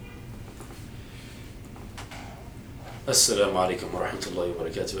Assalamu alaikum wa rahmatullahi wa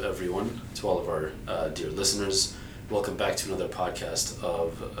barakatuh, everyone. To all of our dear listeners, welcome back to another podcast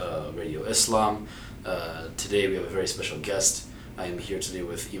of Radio Islam. Today we have a very special guest. I am here today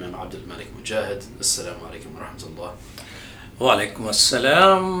with Imam Abdul Malik Mujahid. Assalamu alaikum wa rahmatullah. Wa alaikum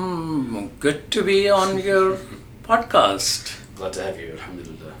assalam. Good to be on your podcast. Glad to have you.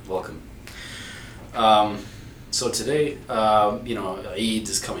 Alhamdulillah. Welcome. So today, Eid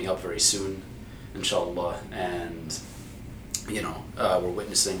is coming up very soon, inshallah, and we're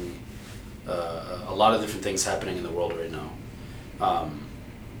witnessing a lot of different things happening in the world right now.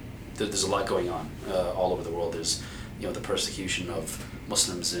 There's a lot going on all over the world. There's the persecution of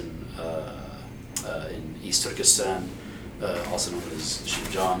Muslims in East Turkestan, also known as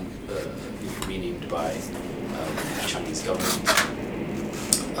Xinjiang, renamed by the Chinese government.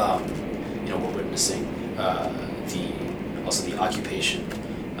 We're witnessing the occupation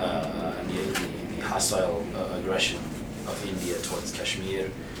and the hostile aggression of India towards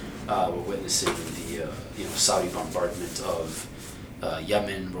Kashmir. We're witnessing the Saudi bombardment of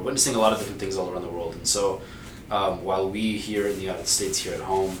Yemen. We're witnessing a lot of different things all around the world. And so while we here in the United States, here at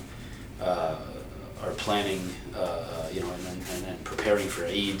home, are planning, and preparing for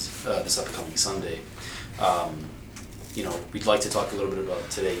Eid this upcoming Sunday, we'd like to talk a little bit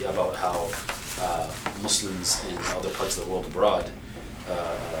today about how Muslims in other parts of the world abroad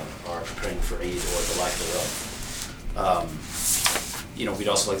are preparing for Eid or the lack thereof. We'd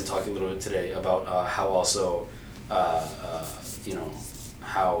also like to talk a little bit today about how also,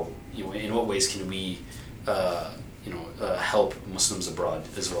 how, in what ways can we, help Muslims abroad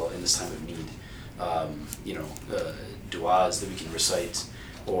as well in this time of need. Du'as that we can recite,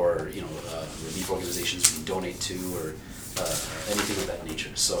 or, relief organizations we can donate to, or anything of that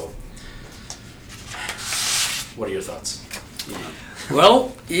nature. So, what are your thoughts?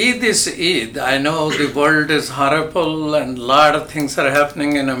 Well, Eid is Eid. I know the world is horrible and a lot of things are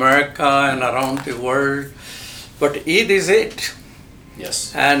happening in America and around the world, but Eid is it.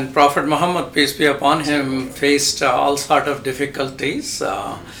 Yes. And Prophet Muhammad, peace be upon him, faced all sort of difficulties,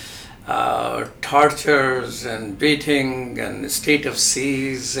 tortures and beating and state of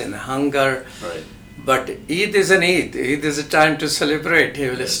siege and hunger. Right. But Eid is an Eid. Eid is a time to celebrate. He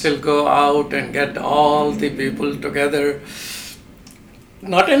will still go out and get all the people together.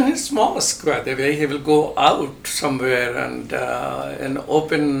 Not in his mosque, by the way. He will go out somewhere and in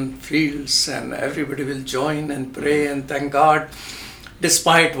open fields, and everybody will join and pray and thank God,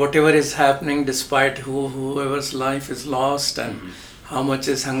 despite whatever is happening, despite whoever's life is lost and how much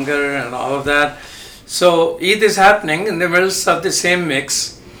is hunger and all of that. So Eid is happening in the midst of the same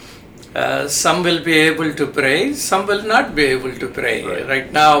mix. Some will be able to pray, some will not be able to pray.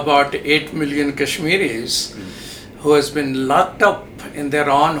 Right now, about 8 million Kashmiris who has been locked up in their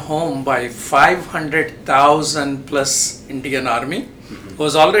own home by 500,000 plus Indian army,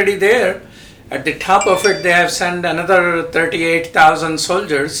 was already there. At the top of it, they have sent another 38,000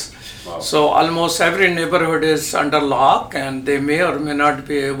 soldiers. Wow. So almost every neighborhood is under lock, and they may or may not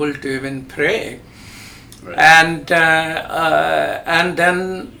be able to even pray. Right. And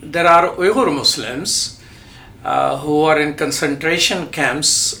then there are Uyghur Muslims who are in concentration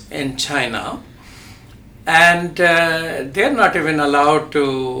camps in China, and they're not even allowed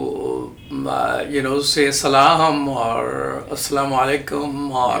to, say salam or assalamu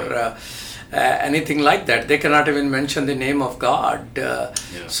alaikum or anything like that. They cannot even mention the name of God.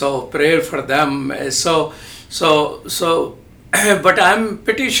 So prayer for them. So, but I'm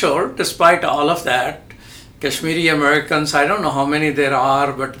pretty sure, despite all of that, Kashmiri Americans, I don't know how many there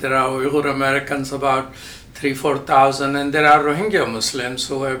are, but there are Uyghur Americans about 3,000-4,000, and there are Rohingya Muslims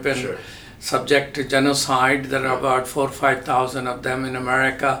who have been subject to genocide. There are about 4,000-5,000 of them in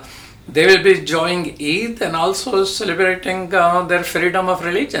America. They will be enjoying Eid and also celebrating their freedom of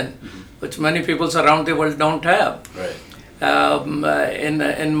religion, which many peoples around the world don't have. Right.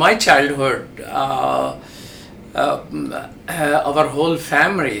 In my childhood, our whole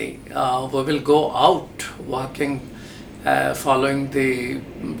family, we will go out walking, following the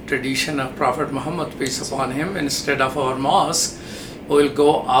tradition of Prophet Muhammad, peace upon him. Instead of our mosque, we will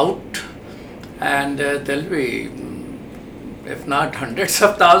go out, and there'll be, if not hundreds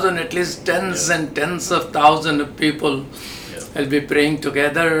of thousands, at least tens and tens of thousands of people will be praying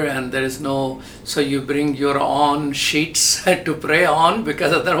together, and there is no, so you bring your own sheets to pray on,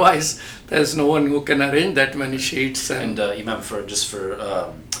 because otherwise there's no one who can arrange that many sheets. And Imam, for the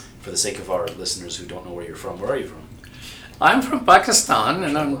sake of our listeners who don't know where you're from, where are you from? I'm from Pakistan,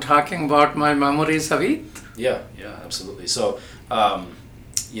 and I'm talking about my memories of Eid. Yeah, absolutely. So,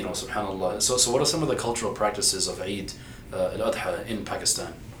 subhanAllah. So what are some of the cultural practices of Eid al-Adha in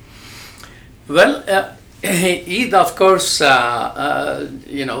Pakistan? Well, Eid, of course,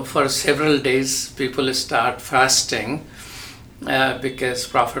 for several days people start fasting because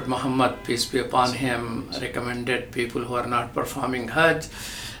Prophet Muhammad, peace be upon him, recommended people who are not performing Hajj.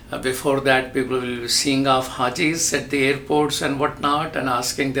 Before that, people will be seeing off Hajis at the airports and whatnot and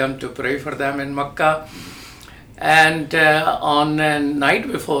asking them to pray for them in Makkah. And on a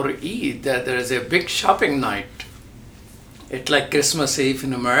night before Eid, there is a big shopping night. It's like Christmas Eve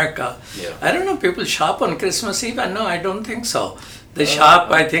in America. Yeah. I don't know, people shop on Christmas Eve? No, I don't think so. They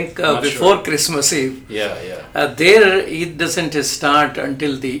shop, I think, before sure. Christmas Eve. Yeah. There, Eid doesn't start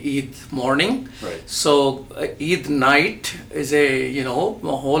until the Eid morning. Right. So, Eid night is a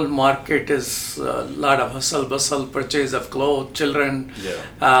whole market is a lot of hustle bustle, purchase of clothes, children,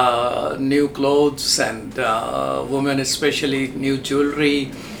 new clothes, and women especially new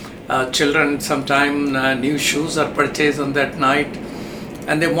jewelry. Children sometime new shoes are purchased on that night.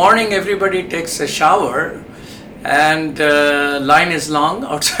 And the morning everybody takes a shower and line is long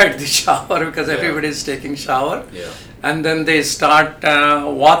outside the shower because everybody is taking shower. Yeah. And then they start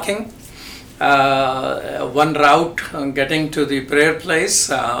walking one route, getting to the prayer place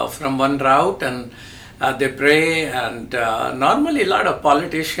from one route, and they pray. And normally a lot of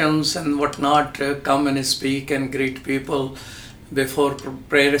politicians and whatnot come and speak and greet people before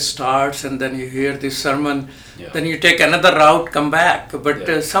prayer starts, and then you hear the sermon. Then you take another route, come back.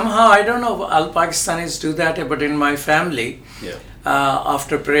 But somehow, I don't know, all Pakistanis do that, but in my family,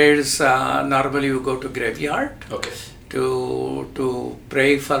 after prayers, normally you go to graveyard to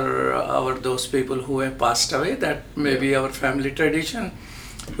pray for those people who have passed away. That may be our family tradition.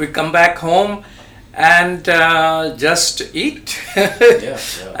 We come back home and just eat.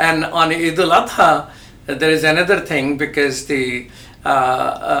 And on Eid al-Adha, there is another thing, because the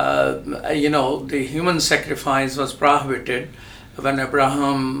human sacrifice was prohibited when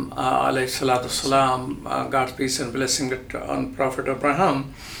Abraham alayhi salatu salam, God's peace and blessing on Prophet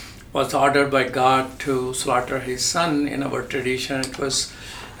Abraham, was ordered by God to slaughter his son. In our tradition, it was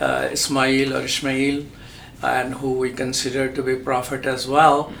Ismail or Ishmael, and who we consider to be prophet as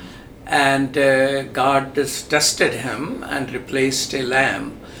well. And God just tested him and replaced a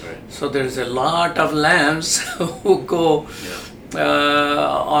lamb. So there's a lot of lambs who go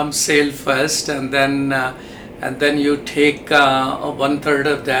on sale first, and then you take 1/3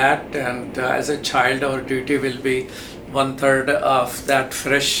 of that, and as a child our duty will be 1/3 of that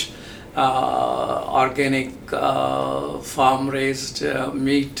fresh organic farm raised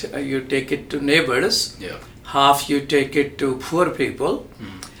meat. You take it to neighbors, half you take it to poor people.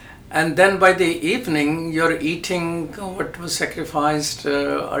 And then by the evening, you're eating what was sacrificed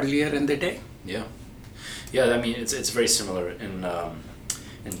earlier in the day. I mean, it's very similar in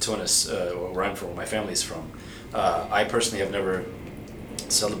Tunis, where I'm from, where my family's from. I personally have never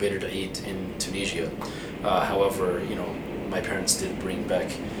celebrated Eid in Tunisia. However, my parents did bring back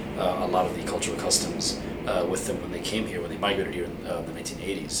a lot of the cultural customs with them when they came here, when they migrated here in the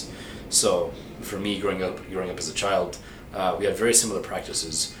 1980s. So for me, growing up as a child, we had very similar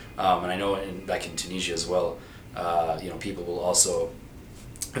practices. And I know back in Tunisia as well, people will also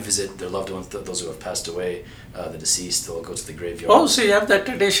visit their loved ones, those who have passed away, the deceased. They'll go to the graveyard. Oh, so you have that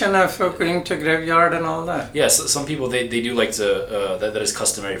tradition of going to graveyard and all that? Yes, some people they do like to. That is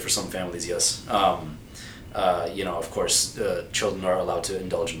customary for some families. Yes. Of course, children are allowed to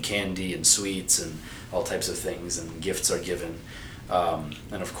indulge in candy and sweets and all types of things, and gifts are given.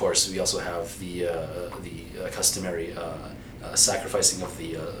 And of course, we also have the customary sacrificing of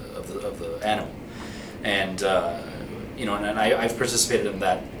the animal, and and I've participated in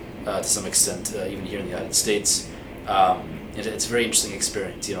that to some extent, even here in the United States. It's a very interesting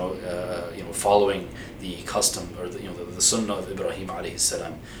experience, following the custom or the sunnah of Ibrahim alayhi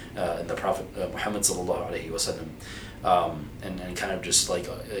salam and the Prophet Muhammad sallallahu alayhi wasallam, and kind of just like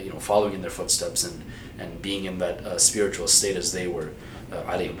following in their footsteps and being in that spiritual state as they were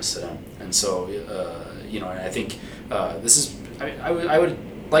alayhi salam. And so and I think this is I would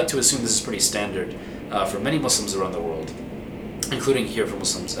like to assume this is pretty standard for many Muslims around the world, including here for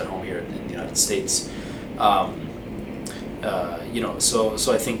Muslims at home here in the United States.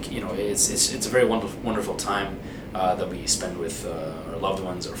 So I think it's a very wonderful time that we spend with our loved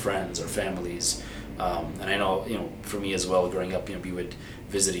ones, our friends, our families, and I know for me as well, growing up, we would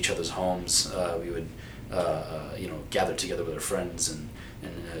visit each other's homes, we would gather together with our friends and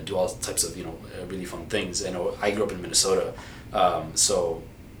do all types of really fun things. I grew up in Minnesota, so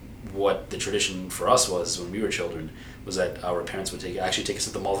what the tradition for us was when we were children was that our parents would actually take us to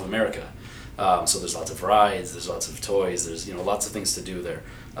the Mall of America. So there's lots of rides, there's lots of toys, there's lots of things to do there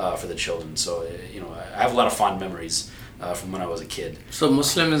for the children. So I have a lot of fond memories from when I was a kid. So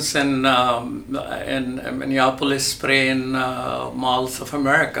Muslims in Minneapolis pray in malls of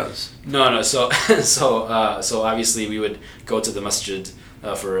Americas. No. So so obviously we would go to the masjid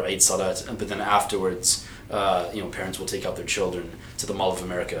for Eid Salat, but then afterwards, parents will take out their children to the Mall of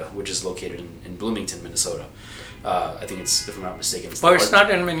America, which is located in Bloomington, Minnesota. I think it's, if I'm not mistaken, It's not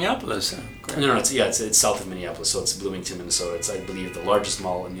in Minneapolis. No, it's south of Minneapolis, so it's Bloomington, Minnesota. It's, I believe, the largest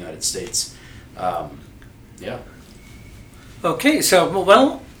mall in the United States. Yeah. Okay, so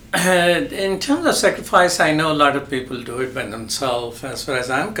well, in terms of sacrifice, I know a lot of people do it by themselves. As far as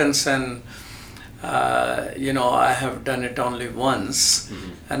I'm concerned, I have done it only once,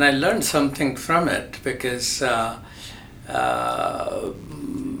 and I learned something from it because I'm a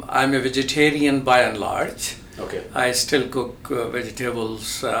vegetarian by and large. Okay. I still cook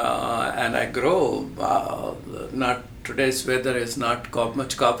vegetables and I grow. Not today's weather is not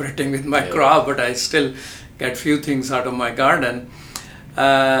much cooperating with my crop, but I still get few things out of my garden.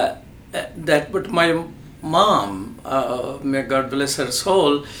 But my mom, may God bless her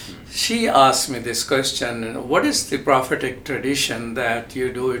soul, she asked me this question: what is the prophetic tradition that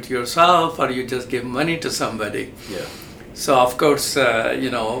you do it yourself or you just give money to somebody? Yeah. So of course,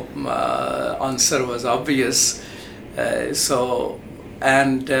 answer was obvious.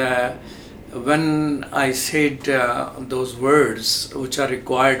 When I said those words which are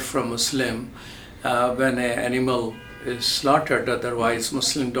required from Muslim, when an animal is slaughtered, otherwise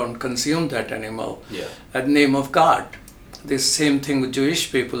Muslim don't consume that animal, at the name of God. This same thing with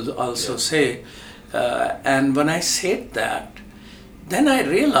Jewish people also say. And when I said that, then I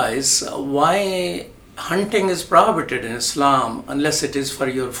realized why hunting is prohibited in Islam unless it is for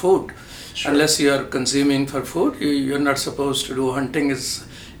your food. Sure. Unless you are consuming for food, you're not supposed to do. Hunting is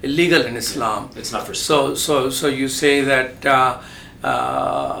illegal in Islam. It's not for so you say that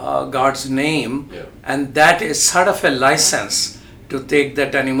God's name, and that is sort of a license to take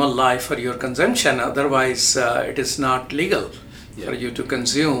that animal life for your consumption. Otherwise, it is not legal for you to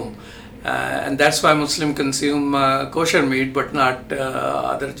consume. And that's why Muslims consume kosher meat, but not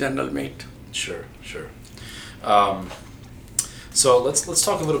other general meat. Sure. So let's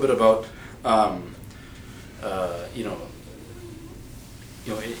talk a little bit about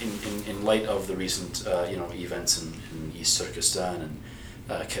in light of the recent events in East Turkestan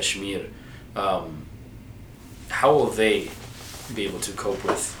and Kashmir, how will they be able to cope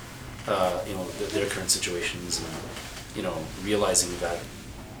with their current situations and realizing that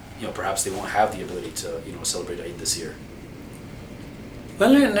perhaps they won't have the ability to celebrate Eid this year?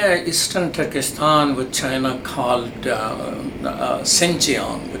 Well, in Eastern Turkestan, which China called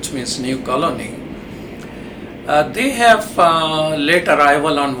Xinjiang, which means new colony, they have late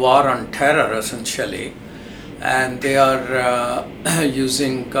arrival on war on terror, essentially, and they are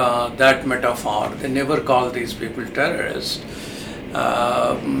using that metaphor. They never call these people terrorists,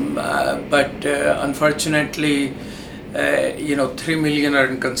 but unfortunately, 3 million are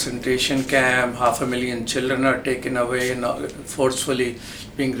in concentration camp, 500,000 children are taken away and forcefully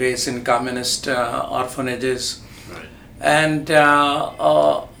being raised in communist orphanages. Right. And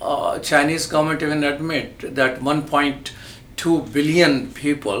Chinese government even admit that 1.2 billion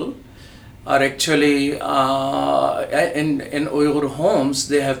people are actually in Uyghur homes.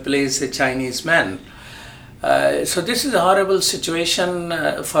 They have placed a Chinese man. So this is a horrible situation.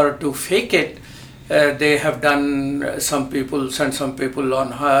 To fake it, they have done sent some people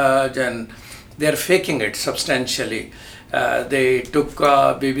on Hajj, and they're faking it substantially. They took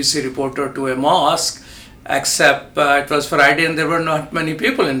a BBC reporter to a mosque, except it was Friday and there were not many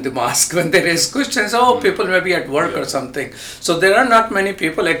people in the mosque. When they raised questions, people may be at work or something. So there are not many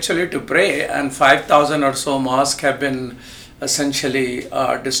people actually to pray, and 5,000 or so mosques have been essentially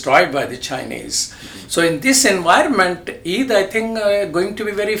destroyed by the Chinese. So in this environment, Eid, I think, going to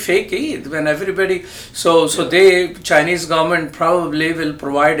be very fake Eid when everybody. Chinese government probably will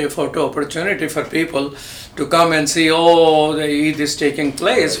provide a photo opportunity for people to come and see, the Eid is taking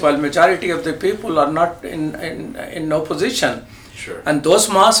place, while majority of the people are not in no position. Sure. And those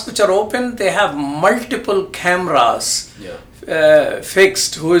mosques which are open, they have multiple cameras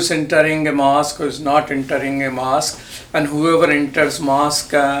fixed, who is entering a mosque, who is not entering a mosque, and whoever enters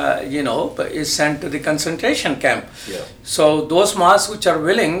mosque, is sent to the concentration camp. Yeah. So those mosques which are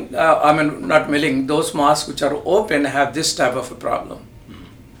those mosques which are open have this type of a problem. Mm-hmm.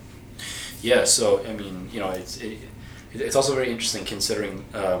 Yeah, so I mean, it's also very interesting considering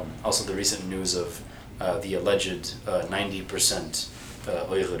also the recent news of the alleged 90%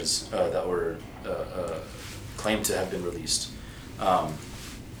 Uyghurs that were claimed to have been released, and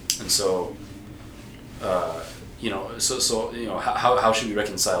so how should we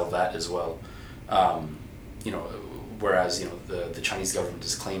reconcile that as well? whereas the Chinese government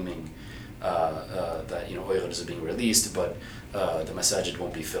is claiming that uyghurs are being released, but the masajid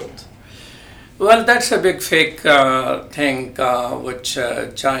won't be filled. Well, that's a big fake thing which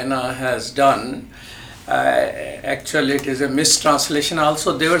China has done. Actually, it is a mistranslation.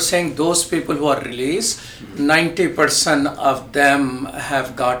 Also, they were saying those people who are released, 90% of them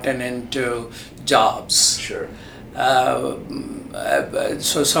have gotten into jobs. Sure.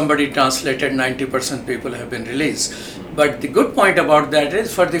 So somebody translated 90% people have been released. But the good point about that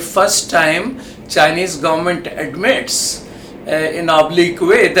is, for the first time, Chinese government admits in oblique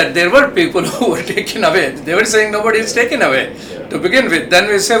way that there were people who were taken away. They were saying nobody is taken away to begin with. Then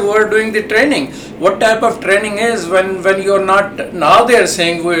we say we are doing the training. What type of training is when you are not? Now they are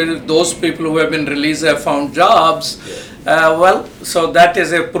saying those people who have been released have found jobs. Well, so that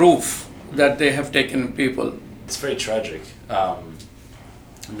is a proof that they have taken people. It's very tragic,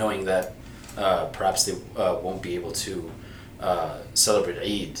 knowing that perhaps they won't be able to celebrate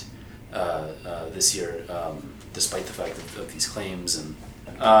Eid this year, despite the fact of these claims, and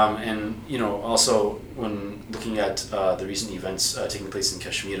also when looking at the recent events taking place in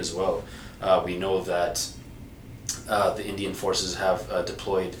Kashmir as well, we know that the Indian forces have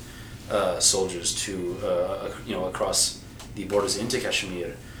deployed soldiers to across the borders into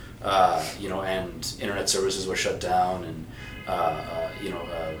Kashmir, and internet services were shut down, and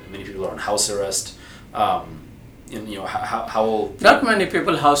many people are on house arrest. And how not many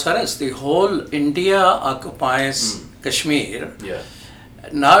people house arrest. The whole India occupies Kashmir. Yeah.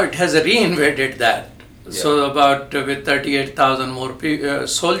 Now it has reinvaded that. Yeah. So about with 38,000 more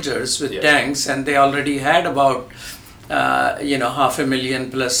soldiers with tanks, and they already had about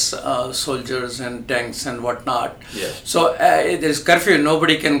 500,000 plus soldiers and tanks and whatnot. Yeah. So there's curfew.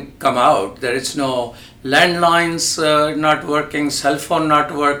 Nobody can come out. There is no landlines not working, cell phone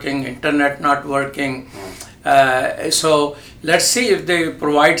not working, internet not working. So let's see if they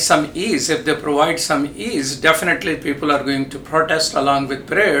provide some ease. If they provide some ease, definitely people are going to protest along with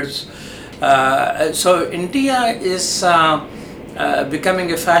prayers. So India is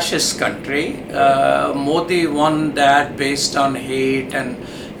becoming a fascist country. Modi won that based on hate and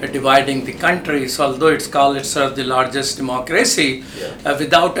dividing the countries. Although it's called itself the largest democracy,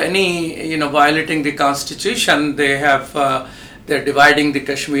 without any violating the constitution, they're dividing the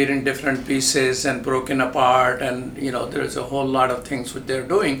Kashmir in different pieces and broken apart, and there's a whole lot of things which they're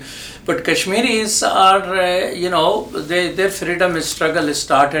doing. But Kashmiris are, their freedom struggle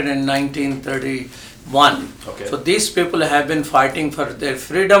started in 1931. Okay. So these people have been fighting for their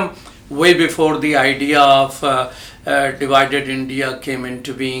freedom way before the idea of divided India came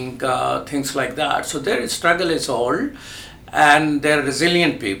into being, things like that. So their struggle is old, and they're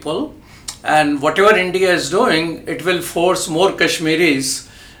resilient people. And whatever India is doing, it will force more Kashmiris,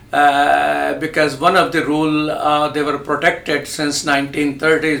 because one of the rule they were protected since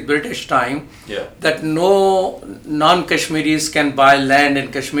 1930s British time, that no non-Kashmiris can buy land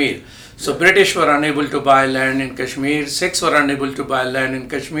in Kashmir. So British were unable to buy land in Kashmir, Sikhs were unable to buy land in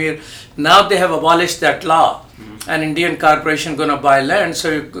Kashmir. Now they have abolished that law, and Indian corporation going to buy land.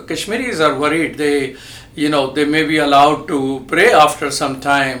 So Kashmiris are worried. They may be allowed to pray after some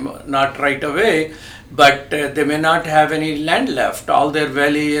time, not right away, but they may not have any land left. All their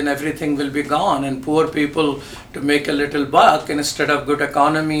valley and everything will be gone, and poor people to make a little buck instead of good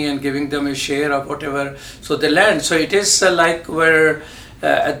economy and giving them a share of whatever. So the land. So it is like where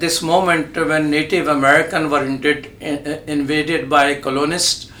at this moment when Native American were invaded by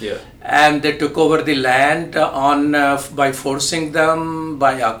colonists, and they took over the land by forcing them,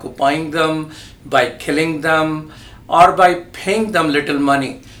 by occupying them, by killing them, or by paying them little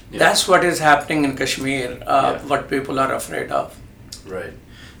money. That's what is happening in Kashmir, what people are afraid of. Right.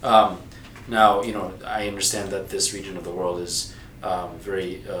 Now, I understand that this region of the world is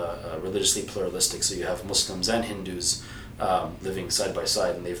very religiously pluralistic. So you have Muslims and Hindus living side by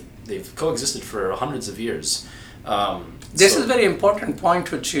side, and they've coexisted for hundreds of years. This is a very important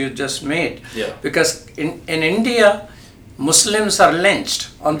point which you just made. Yeah. Because in India, Muslims are lynched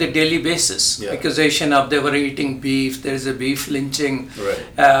on the daily basis. Accusation of they were eating beef. There is a beef lynching.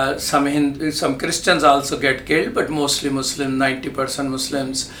 Right. Some Christians also get killed, but mostly Muslim, 90%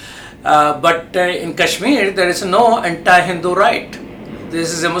 Muslims. But in Kashmir, there is no anti-Hindu right.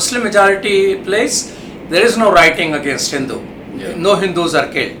 This is a Muslim majority place. There is no rioting against Hindu. No Hindus are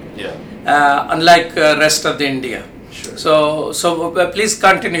killed. Unlike rest of the India. Sure. So please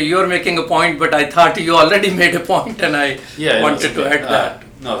continue. You're making a point, but I thought you already made a point, and I wanted to add that.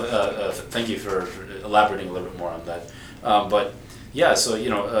 Thank you for elaborating a little bit more on that. But so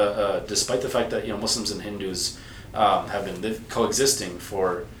despite the fact that Muslims and Hindus have been coexisting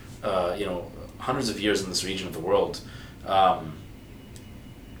for hundreds of years in this region of the world,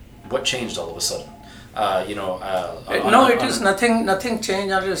 what changed all of a sudden? No, it is nothing. Nothing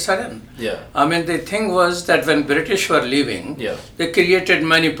changed all of a sudden. Yeah. I mean, the thing was that when British were leaving, Yeah. they created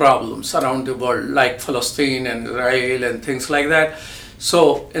many problems around the world, like Palestine and Israel and things like that.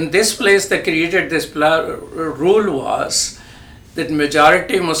 So in this place, they created this rule was that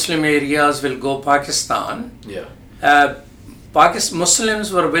majority Muslim areas will go Pakistan. Yeah.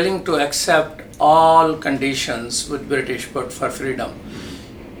 Muslims were willing to accept all conditions with British but for freedom.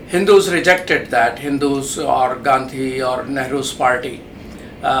 Hindus rejected that. Hindus or Gandhi or Nehru's party,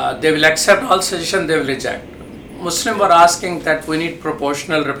 they will accept all suggestions, they will reject. Muslims were asking that we need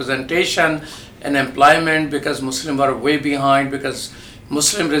proportional representation in employment because Muslims were way behind because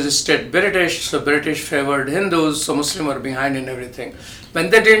Muslim resisted British, so British favored Hindus, so Muslims were behind in everything. When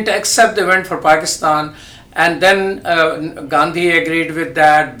they didn't accept, they went for Pakistan, and then Gandhi agreed with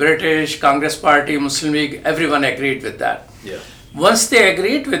that, British, Congress Party, Muslim League, everyone agreed with that. Yeah. Once they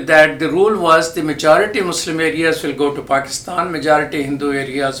agreed with that, the rule was the majority Muslim areas will go to Pakistan, majority Hindu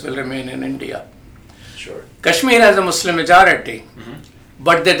areas will remain in India. Sure. Kashmir has a Muslim majority,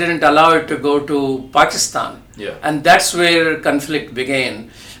 but they didn't allow it to go to Pakistan. Yeah. And that's where conflict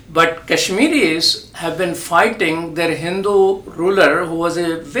began. But Kashmiris have been fighting their Hindu ruler, who was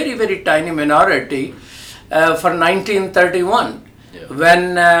a very, very tiny minority, for 1931. Yeah.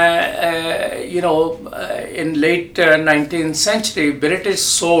 When, in late 19th century, British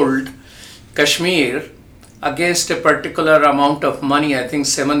sold Kashmir against a particular amount of money, I think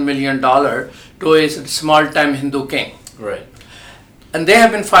 $7 million, to a small-time Hindu king. Right. And they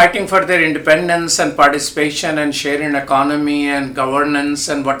have been fighting for their independence and participation and sharing economy and governance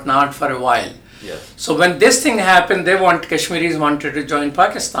and whatnot for a while. Yeah. So when this thing happened, Kashmiris wanted to join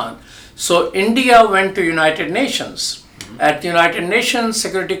Pakistan. So India went to United Nations. At United Nations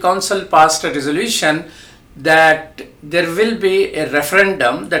Security Council passed a resolution that there will be a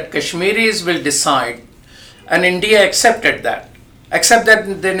referendum that Kashmiris will decide, and India accepted that. Except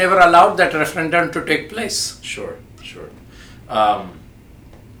that they never allowed that referendum to take place. Sure.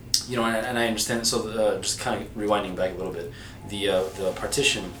 And I understand. So just kind of rewinding back a little bit, the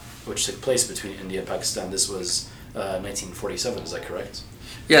partition which took place between India and Pakistan. This was 1947. Is that correct?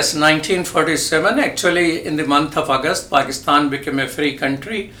 Yes, 1947. Actually, in the month of August, Pakistan became a free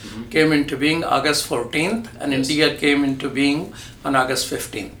country. Came into being August 14th, and Yes. India came into being on August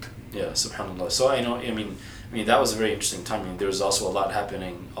 15th. Yeah. Subhanallah. So I know. I mean, that was a very interesting time. I mean, there was also a lot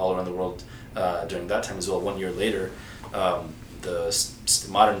happening all around the world during that time as well. 1 year later, the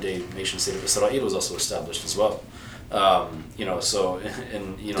modern-day nation-state of Israel was also established as well.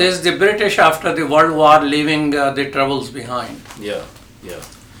 There's the British after the World War leaving the troubles behind. Yeah.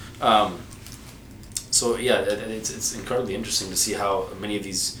 It's incredibly interesting to see how many of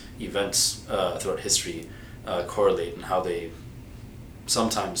these events throughout history correlate and how they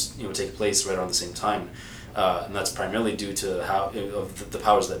sometimes take place right around the same time. And that's primarily due to the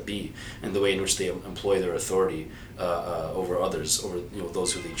powers that be and the way in which they employ their authority over others, over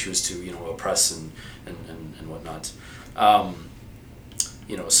those who they choose to oppress and whatnot.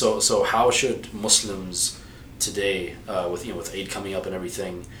 So how should Muslims today, with Eid coming up and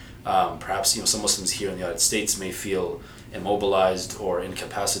everything, perhaps some Muslims here in the United States may feel immobilized or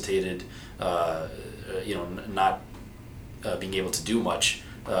incapacitated, not being able to do much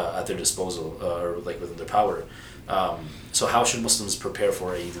at their disposal or within their power. So how should Muslims prepare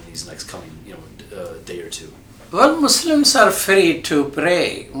for Eid in these next coming day or two? Well, Muslims are free to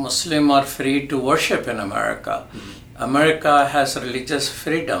pray. Muslims are free to worship in America. America has religious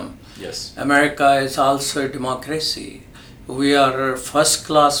freedom. Yes. America is also a democracy. We are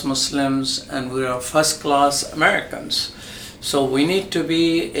first-class Muslims and we are first-class Americans. So we need to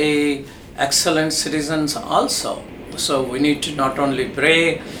be excellent citizens also. So we need to not only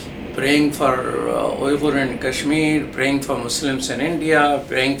praying for Uyghur in Kashmir, praying for Muslims in India,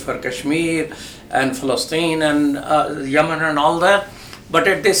 praying for Kashmir and Palestine and Yemen and all that. But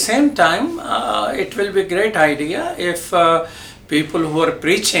at the same time, it will be a great idea if people who are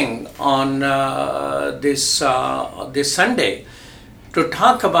preaching on this Sunday to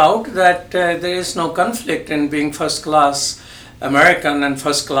talk about that there is no conflict in being first-class American and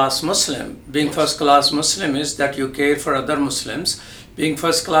first-class Muslim. Being first-class Muslim is that you care for other Muslims. Being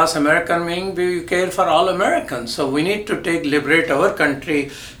first-class American means you care for all Americans. So we need to liberate our country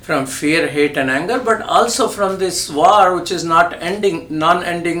from fear, hate and anger, but also from this war which is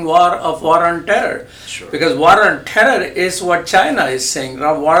non-ending war on terror. Sure. Because war on terror is what China is saying.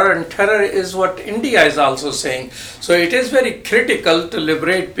 War on terror is what India is also saying. So it is very critical to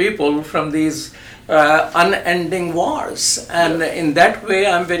liberate people from these unending wars. And in that way,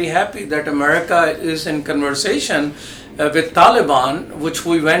 I'm very happy that America is in conversation with Taliban, which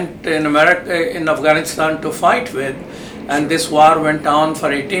we went in Afghanistan to fight with. And this war went on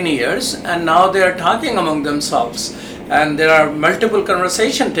for 18 years, and now they are talking among themselves. And there are multiple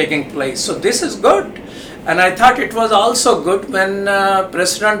conversations taking place. So this is good. And I thought it was also good when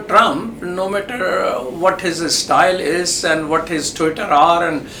President Trump, no matter what his style is and what his Twitter are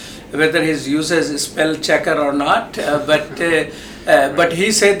and whether he uses spell checker or not, but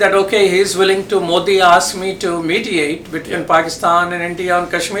he said that, okay, he's willing to, Modi asked me to mediate between Pakistan and India on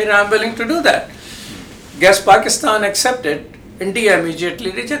Kashmir, I'm willing to do that. Guess Pakistan accepted, India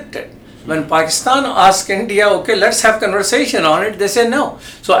immediately rejected. When Pakistan asked India, okay, let's have conversation on it, they say no.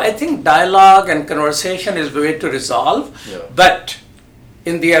 So I think dialogue and conversation is the way to resolve. But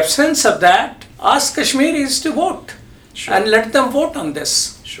in the absence of that, ask Kashmiris to vote and let them vote on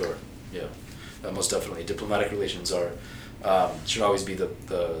this. Sure, yeah, most definitely. Diplomatic relations are should always be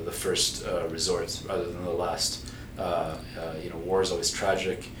the first resort rather than the last. War is always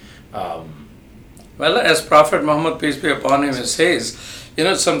tragic. Well, as Prophet Muhammad, peace be upon him, says,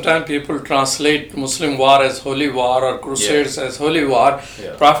 sometimes people translate Muslim war as holy war or crusades as holy war.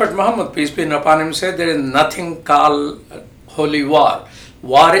 Prophet Muhammad, peace be upon him, said there is nothing called holy war.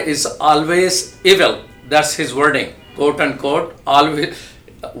 War is always evil. That's his wording, quote unquote. Always,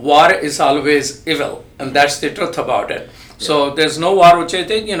 war is always evil, and that's the truth about it. So there's no war which I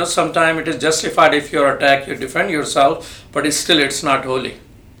think, sometimes it is justified if you're attacked, you defend yourself, but it's not holy.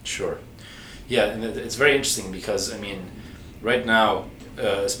 Sure. Yeah, and it's very interesting because, right now,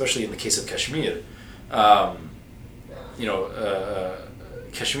 especially in the case of Kashmir,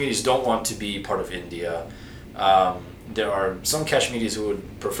 Kashmiris don't want to be part of India. There are some Kashmiris who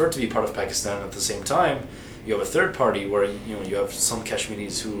would prefer to be part of Pakistan. At the same time, you have a third party where you have some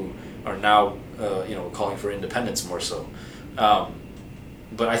Kashmiris who are now calling for independence more so.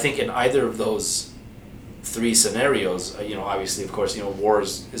 But I think in either of those three scenarios, obviously, of course, war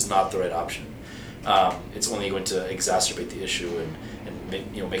is not the right option. It's only going to exacerbate the issue and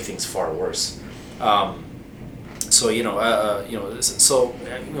make things far worse. So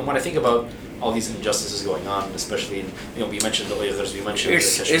when I think about all these injustices going on, especially we mentioned the Uyghurs, we mentioned the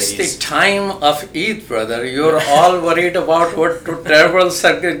Kashmiris. It's the time of Eid, brother. You're all worried about what troubles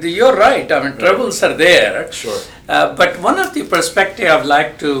are. You're right. Troubles are there. Sure. But one of the perspective I'd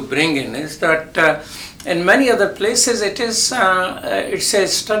like to bring in is that in many other places it's a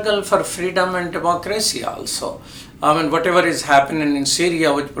struggle for freedom and democracy also. Whatever is happening in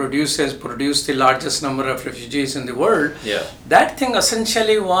Syria, which produced the largest number of refugees in the world, that thing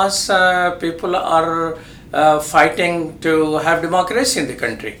essentially was people are fighting to have democracy in the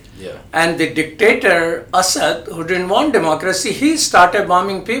country. Yeah. And the dictator, Assad, who didn't want democracy, he started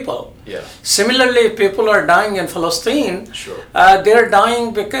bombing people. Yeah. Similarly, people are dying in Palestine. Sure. They're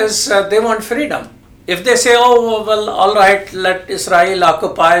dying because they want freedom. If they say, oh, well, all right, let Israel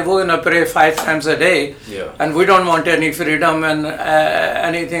occupy, we're going to pray 5 times a day, and we don't want any freedom and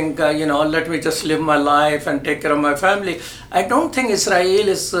anything, let me just live my life and take care of my family. I don't think Israel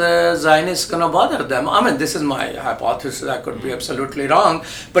is Zionists going to bother them. This is my hypothesis. I could be absolutely wrong,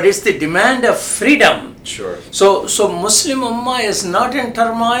 but it's the demand of freedom. Sure. So Muslim Ummah is not in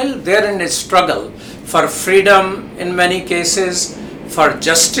turmoil. They're in a struggle for freedom in many cases, for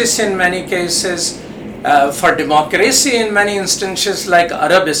justice in many cases, for democracy in many instances, like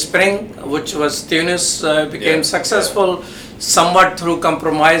Arab Spring, which was Tunis, became successful, somewhat through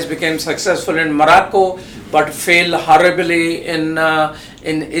compromise became successful in Morocco, but failed horribly in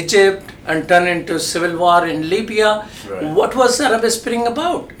Egypt and turned into civil war in Libya. Right. What was Arab Spring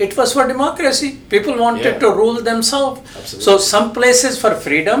about? It was for democracy. People wanted to rule themselves. Absolutely. So some places for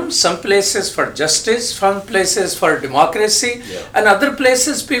freedom, some places for justice, some places for democracy, and other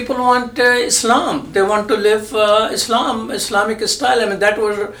places people want Islam. They want to live Islamic style. That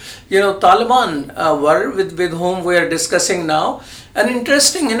was, Taliban were with whom we are discussing now. And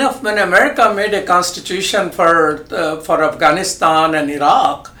interesting enough, when America made a constitution for Afghanistan and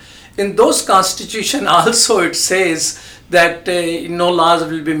Iraq, in those constitution also it says that no laws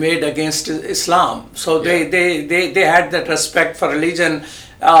will be made against Islam. So they had that respect for religion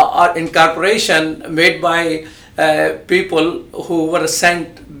incorporation made by people who were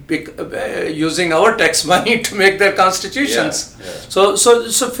sent using our tax money to make their constitutions. So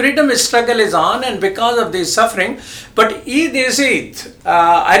freedom struggle is on, and because of this suffering. But Eid is Eid.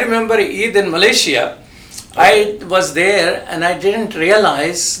 I remember Eid in Malaysia. I was there and I didn't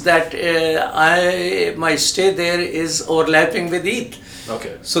realize that my stay there is overlapping with Eid.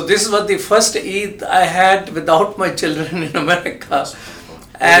 Okay. So this was the first Eid I had without my children in America.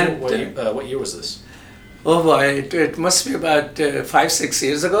 And what year was this? oh boy, it must be about 5-6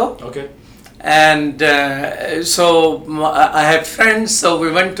 years ago. Okay. And so I had friends, so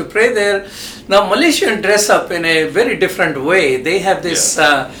we went to pray there. Now Malaysians dress up in a very different way. They have this,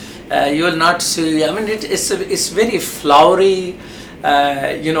 you will not see, I mean it's very flowery,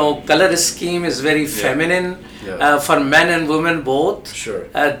 color scheme is very feminine. For men and women both. Sure.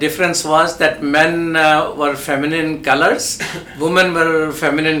 Difference was that men were feminine colors, women were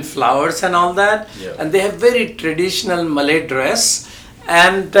feminine flowers and all that. Yeah. And they have very traditional Malay dress.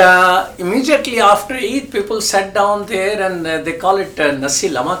 And immediately after Eid, people sat down there and they call it nasi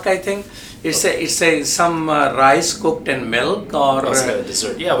lamak, I think. It's some rice cooked in milk or... It's like a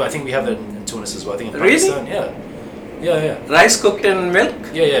dessert. Yeah, but I think we have that in Tunis as well. I think in Really? Pakistan, yeah. Rice cooked in milk?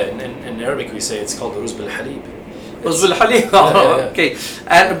 Yeah. In Arabic we say it's called ruz bil halib. Ruz bil halib. Okay.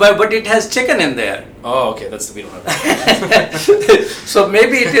 And but it has chicken in there. Oh, okay. We don't have that. So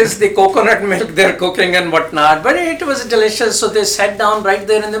maybe it is the coconut milk they're cooking and whatnot. But it was delicious. So they sat down right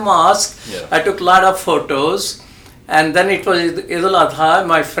there in the mosque. Yeah. I took a lot of photos. And then it was Eid al-Adha.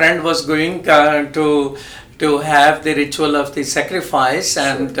 My friend was going to have the ritual of the sacrifice,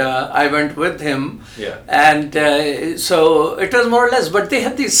 and I went with him. Yeah. And so it was more or less, but they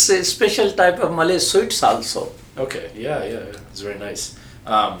have this special type of Malay sweets also. Okay. Yeah. It's very nice.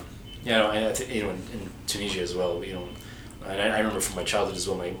 I think in Tunisia as well. And I remember from my childhood as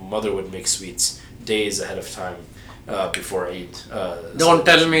well. My mother would make sweets days ahead of time. Before Eid. Don't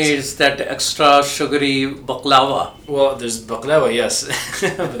tell me it's that extra sugary baklava. Well, there's baklava, yes,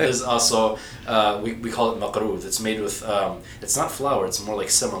 but there's also we call it maqrood. It's made with it's not flour. It's more like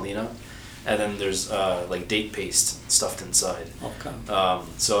semolina, and then there's like date paste stuffed inside. Okay.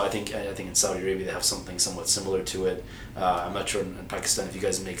 So I think in Saudi Arabia they have something somewhat similar to it. I'm not sure in Pakistan if you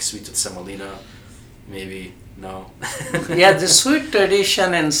guys make sweets with semolina. Maybe no. Yeah, the sweet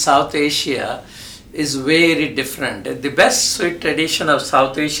tradition in South Asia is very different. The best sweet tradition of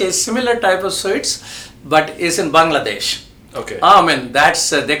South Asia is similar type of sweets, but is in Bangladesh. Okay. I mean, that's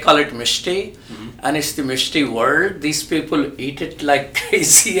they call it mishti, and it's the mishti world. These people eat it like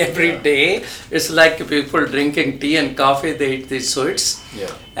crazy every day. It's like people drinking tea and coffee. They eat these sweets.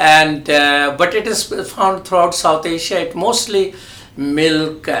 Yeah. And but it is found throughout South Asia. It mostly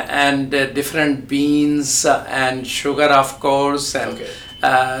milk and different beans and sugar, of course, and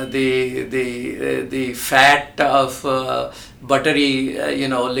the fat of buttery,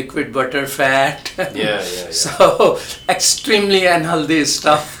 liquid butter fat. Yeah. So extremely unhealthy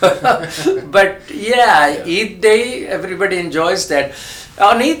stuff. But Eid day, everybody enjoys that.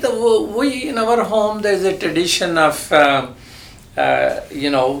 On Eid, we in our home there's a tradition of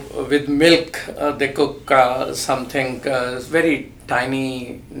with milk they cook something very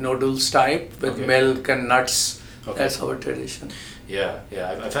tiny noodles type with milk and nuts. That's our tradition. Yeah.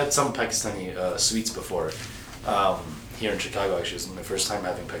 I've had some Pakistani sweets before. Here in Chicago, actually, it was my first time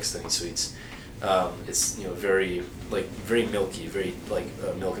having Pakistani sweets. It's very milky, very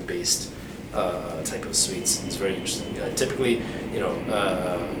milk-based type of sweets. It's very interesting. Typically,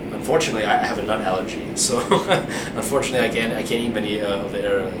 unfortunately, I have a nut allergy, so unfortunately, I can't eat many of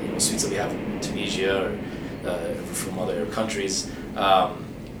the sweets that we have in Tunisia or from other Arab countries.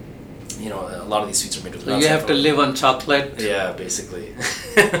 A lot of these sweets are made with nuts. So you have to live on chocolate. Yeah, basically.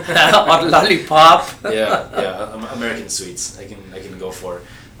 Or lollipop. Yeah. American sweets I can go for.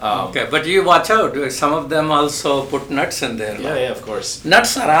 Okay, but you watch out. Some of them also put nuts in there. Yeah, of course.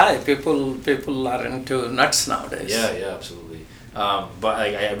 Nuts are high. People are into nuts nowadays. Yeah, absolutely. But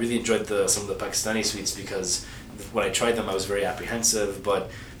I really enjoyed some of the Pakistani sweets because when I tried them, I was very apprehensive, but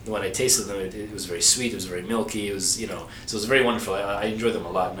when I tasted them, it was very sweet. It was very milky. It was, so it was very wonderful. I enjoyed them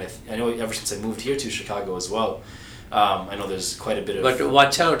a lot, and I know ever since I moved here to Chicago as well, I know there's quite a bit of. But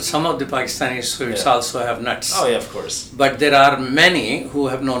watch out! Some of the Pakistani sweets also have nuts. Oh yeah, of course. But there are many who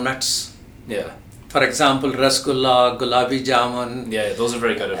have no nuts. Yeah. For example, rasgulla, gulabi jamun. Yeah, those are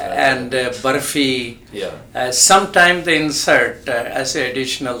very good. And barfi. Yeah. Sometimes they insert as an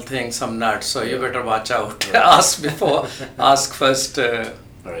additional thing some nuts, so you better watch out. Yeah. Ask first.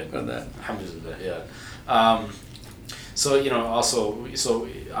 All right. For that. Alhamdulillah. Yeah. So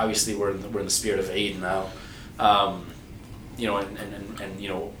obviously we're in the spirit of Eid now. And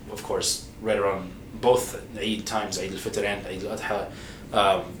of course, right around both Eid times, Eid al-Fitr and Eid al-Adha,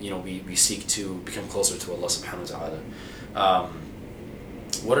 we seek to become closer to Allah subhanahu wa ta'ala.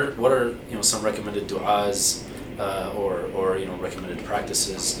 What are some recommended du'as or recommended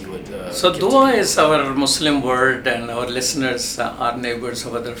practices you would so dua is our Muslim word, and our listeners are neighbors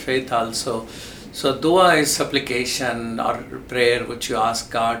of other faith also. So dua is supplication or prayer which you ask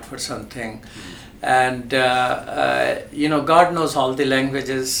God for something. And God knows all the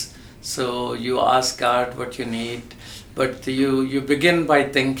languages, so you ask God what you need, but you begin by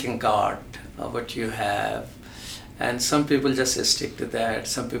thanking God what you have. And some people just stick to that.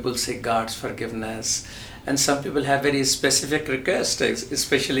 Some people seek God's forgiveness, and some people have very specific requests,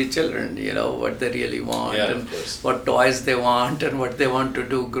 especially children, what they really want, and what toys they want, and what they want to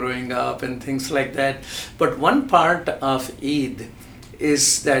do growing up, and things like that. But one part of Eid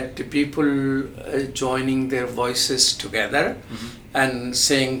is that people joining their voices together and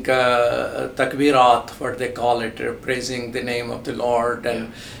saying takbirat, what they call it, praising the name of the Lord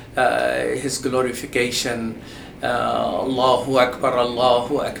and His glorification. Allahu Akbar, La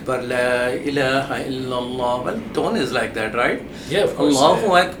ilaha illallah. Well, tone is like that, right? Yeah, of course.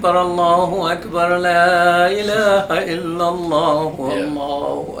 Allahu Akbar, La ilaha illallah,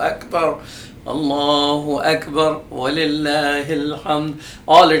 Allahu Akbar. Allahu Akbar, Walillahil hamd.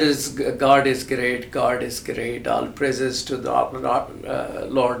 All it is, God is great, God is great. All praises to the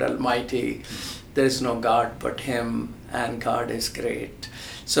Lord Almighty. There is no God but Him, and God is great.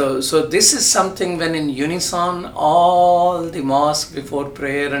 So this is something when in unison, all the mosque before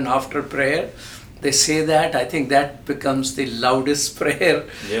prayer and after prayer, they say that. I think that becomes the loudest prayer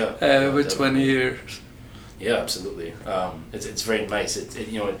which one hears. Yeah, absolutely. It's very nice.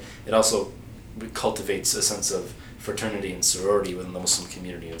 It also cultivates a sense of fraternity and sorority within the Muslim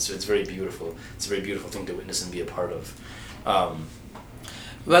community. It's very beautiful. It's a very beautiful thing to witness and be a part of.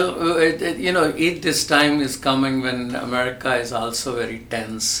 Eid this time is coming when America is also very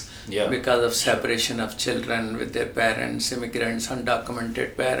tense because of separation of children with their parents, immigrants,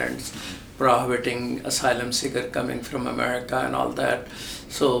 undocumented parents, prohibiting asylum seeker coming from America and all that.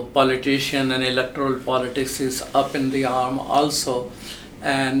 So politician and electoral politics is up in the arm also.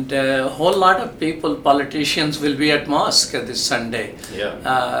 And a whole lot of people, politicians, will be at mosque this Sunday,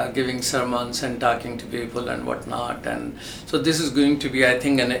 giving sermons and talking to people and whatnot. And so this is going to be, I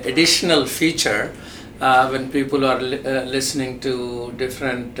think, an additional feature when people are listening to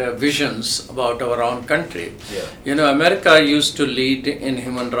different visions about our own country. America used to lead in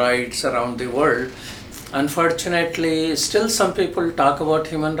human rights around the world. Unfortunately, still some people talk about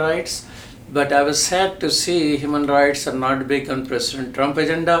human rights. But I was sad to see human rights are not big on President Trump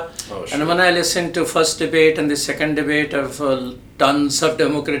agenda. Oh, sure. And when I listened to first debate and the second debate of tons of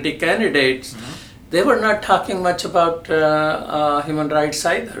Democratic candidates, they were not talking much about human rights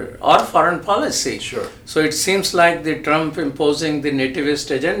either, or foreign policy. Sure. So it seems like the Trump imposing the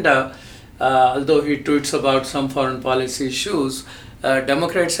nativist agenda, although he tweets about some foreign policy issues,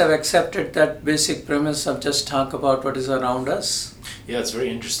 Democrats have accepted that basic premise of just talk about what is around us. Yeah, it's very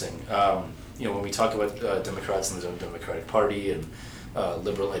interesting. When we talk about Democrats and the Democratic Party and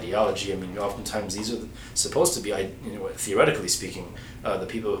liberal ideology, I mean, oftentimes these are supposed to be, theoretically speaking, the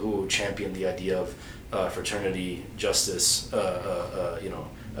people who champion the idea of fraternity, justice,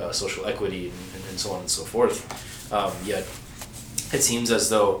 social equity, and so on and so forth. Yet, it seems as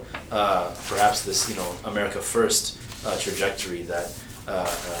though perhaps this, America First trajectory that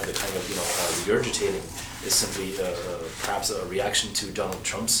the kind of regurgitating is simply perhaps a reaction to Donald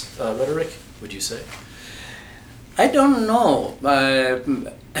Trump's rhetoric, would you say? I don't know.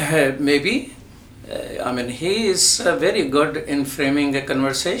 Maybe. He is very good in framing a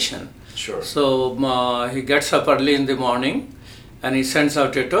conversation. Sure. So he gets up early in the morning and he sends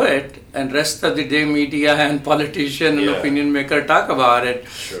out a tweet, and rest of the day media and politician and opinion maker talk about it.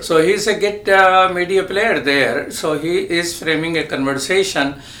 Sure. So he's a good media player there. So he is framing a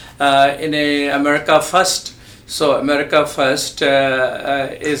conversation in a America First. So America First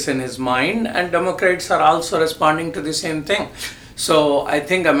is in his mind, and Democrats are also responding to the same thing. So I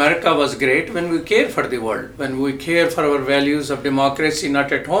think America was great when we care for the world, when we care for our values of democracy,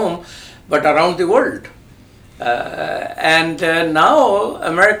 not at home, but around the world. Now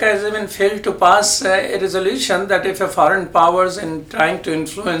America has even failed to pass a resolution that if a foreign powers in trying to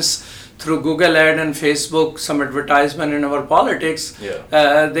influence through Google ad and Facebook some advertisement in our politics,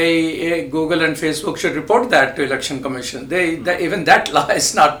 Google and Facebook should report that to Election Commission. Even that law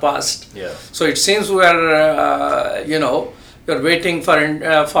is not passed. Yeah. So it seems we're waiting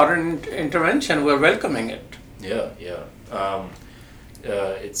for foreign intervention. We're welcoming it. Yeah.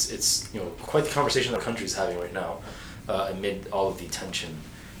 It's quite the conversation the country is having right now, amid all of the tension,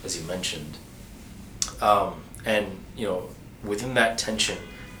 as you mentioned. Within that tension,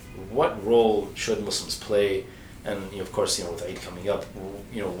 what role should Muslims play? And of course, with Eid coming up,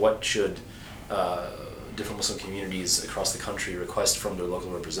 what should different Muslim communities across the country request from their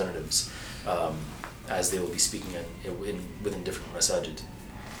local representatives as they will be speaking within different masajid?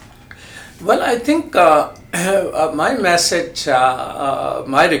 Well, I think my message,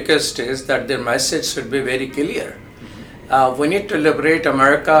 my request is that their message should be very clear. We need to liberate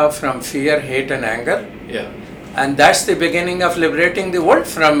America from fear, hate, and anger. Yeah. And that's the beginning of liberating the world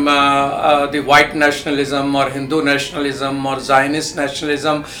from the white nationalism or Hindu nationalism or Zionist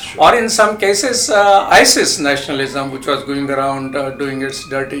nationalism, or in some cases ISIS nationalism, which was going around doing its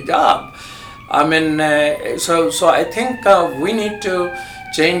dirty job. I mean, so I think we need to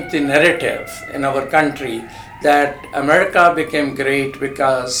change the narrative in our country that America became great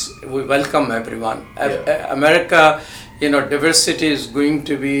because we welcome everyone. Yeah. America, diversity is going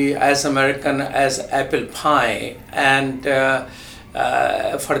to be as American as apple pie, and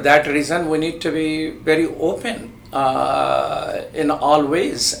for that reason, we need to be very open in all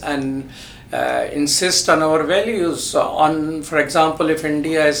ways and insist on our values. For example, if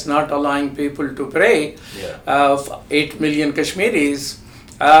India is not allowing people to pray, Yeah. 8 million Kashmiris,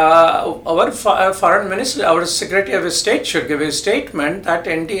 our foreign minister, our Secretary of State should give a statement that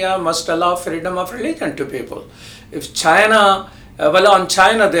India must allow freedom of religion to people. If China, on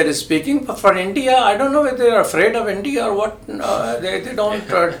China they're speaking, but for India, I don't know whether they're afraid of India or what. They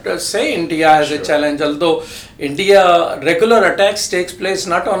don't say India as a challenge, although India regular attacks takes place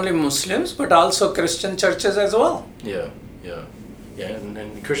not only Muslims but also Christian churches as well. Yeah,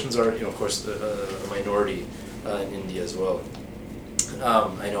 and Christians are, of course, a minority in India as well.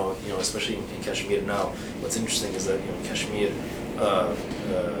 I know, especially in Kashmir now. What's interesting is that Kashmir,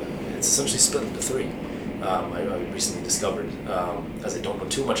 it's essentially split into three. I recently discovered, as I don't know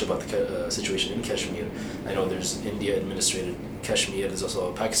too much about the situation in Kashmir. I know there's India administrated Kashmir. There's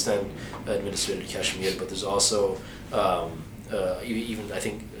also Pakistan administrated Kashmir, but there's also even I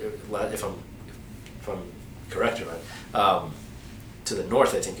think if I'm correct or not. To the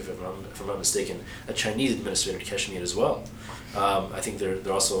north, I think, if I'm not mistaken, a Chinese administrated Kashmir as well. I think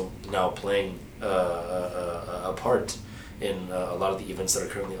they're also now playing a part in a lot of the events that are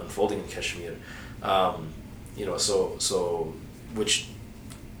currently unfolding in Kashmir. So which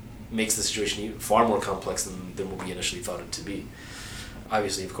makes the situation even far more complex than what we initially thought it to be.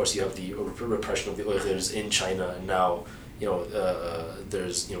 Obviously, of course, you have the repression of the Uyghurs in China, and now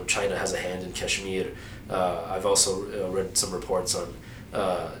there's China has a hand in Kashmir. I've also read some reports on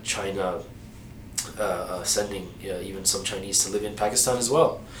China sending even some Chinese to live in Pakistan as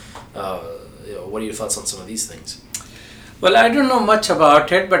well. What are your thoughts on some of these things? Well, I don't know much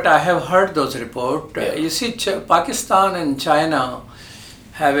about it, but I have heard those reports. Yeah. You see, Pakistan and China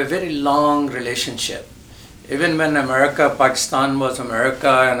have a very long relationship. Even when Pakistan was America,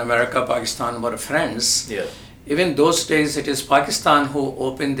 and Pakistan were friends, Yeah. even those days it is Pakistan who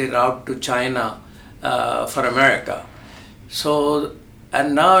opened the route to China for America. So,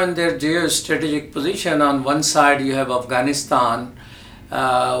 and now in their geostrategic position, on one side you have Afghanistan,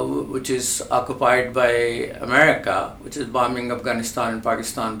 which is occupied by America, which is bombing Afghanistan and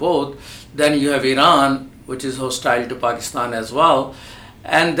Pakistan both. Then you have Iran, which is hostile to Pakistan as well.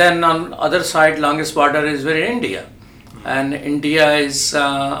 And then on other side, longest border is with India. And India is, they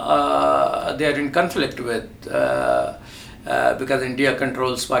are in conflict with, because India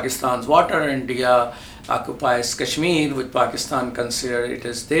controls Pakistan's water. India occupies Kashmir, which Pakistan consider it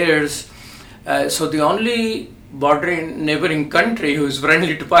as theirs. So the only bordering neighboring country who is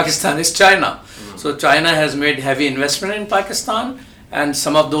friendly to Pakistan is China. So China has made heavy investment in Pakistan, and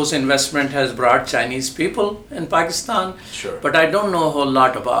some of those investment has brought Chinese people in Pakistan. Sure. But I don't know a whole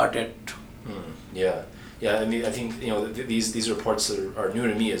lot about it. Yeah. I mean, I think these reports are new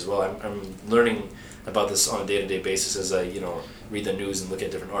to me as well. I'm learning about this on a day-to-day basis as I read the news and look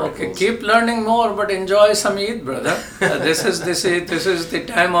at different articles. Okay, keep learning more, but enjoy some Eid, brother. This is the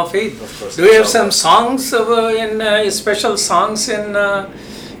time of Eid. Of course. Do you have some songs special songs in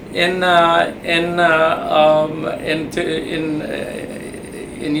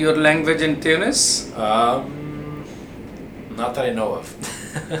your language in Tunis? Not that I know of.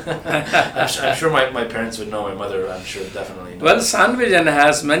 I'm sure my parents would know. My mother, I'm sure, definitely knows. Well, Sanvijan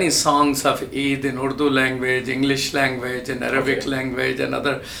has many songs of Eid in Urdu language, English language, and Arabic language, and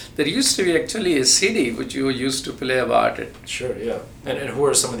other. There used to be actually a CD which you used to play about it. Sure, yeah. And who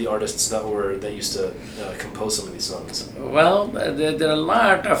are some of the artists that used to compose some of these songs? Well, there are a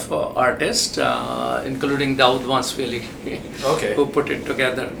lot of artists, including Dawood Wasfili, who put it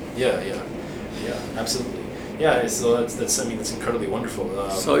together. Yeah, absolutely. Yeah, so that's something that's incredibly wonderful.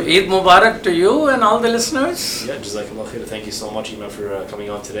 So Eid Mubarak to you and all the listeners. Yeah, Jazakallah khair. Thank you so much, Iman, for coming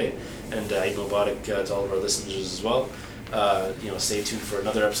on today, and Eid Mubarak to all of our listeners as well. Stay tuned for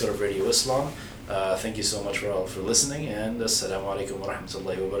another episode of Radio Islam. Thank you so much for listening, and Assalamu alaikum wa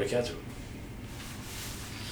rahmatullahi wa barakatuh.